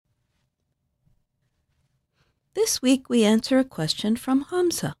This week we answer a question from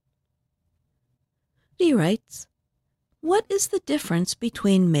Hamza. He writes, "What is the difference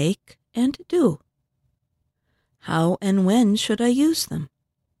between make and do? How and when should I use them?"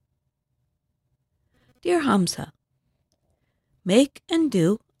 Dear Hamza, make and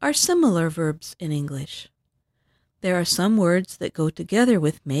do are similar verbs in English. There are some words that go together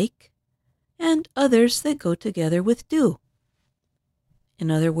with make and others that go together with do.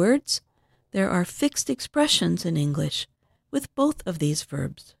 In other words, there are fixed expressions in English with both of these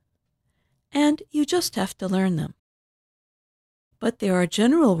verbs, and you just have to learn them. But there are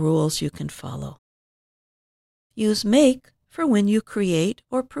general rules you can follow. Use make for when you create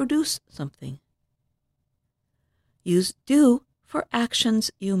or produce something. Use do for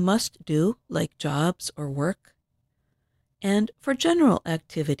actions you must do, like jobs or work, and for general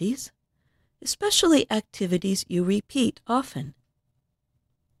activities, especially activities you repeat often.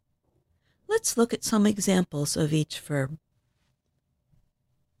 Let's look at some examples of each verb.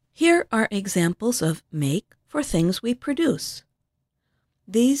 Here are examples of make for things we produce.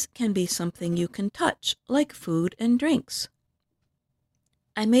 These can be something you can touch, like food and drinks.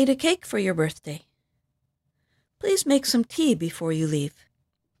 I made a cake for your birthday. Please make some tea before you leave.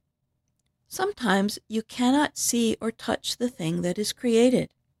 Sometimes you cannot see or touch the thing that is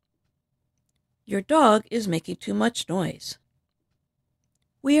created. Your dog is making too much noise.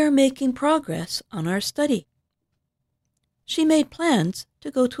 We are making progress on our study. She made plans to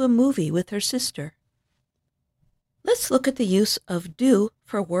go to a movie with her sister. Let's look at the use of do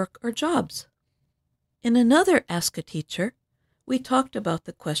for work or jobs. In another Ask a Teacher, we talked about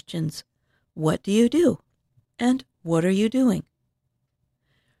the questions, what do you do? And what are you doing?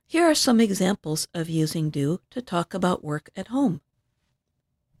 Here are some examples of using do to talk about work at home.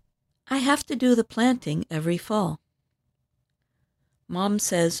 I have to do the planting every fall. Mom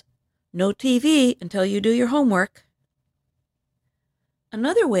says, no TV until you do your homework.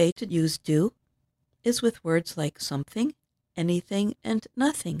 Another way to use do is with words like something, anything, and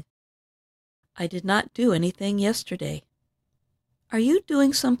nothing. I did not do anything yesterday. Are you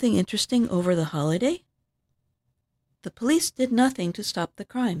doing something interesting over the holiday? The police did nothing to stop the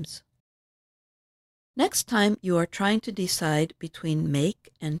crimes. Next time you are trying to decide between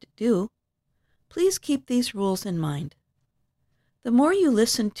make and do, please keep these rules in mind. The more you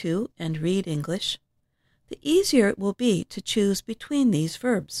listen to and read English, the easier it will be to choose between these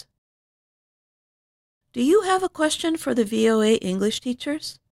verbs. Do you have a question for the VOA English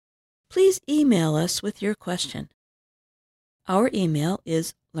teachers? Please email us with your question. Our email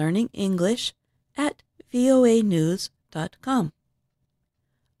is learningenglish@voanews.com.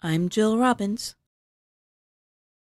 I'm Jill Robbins.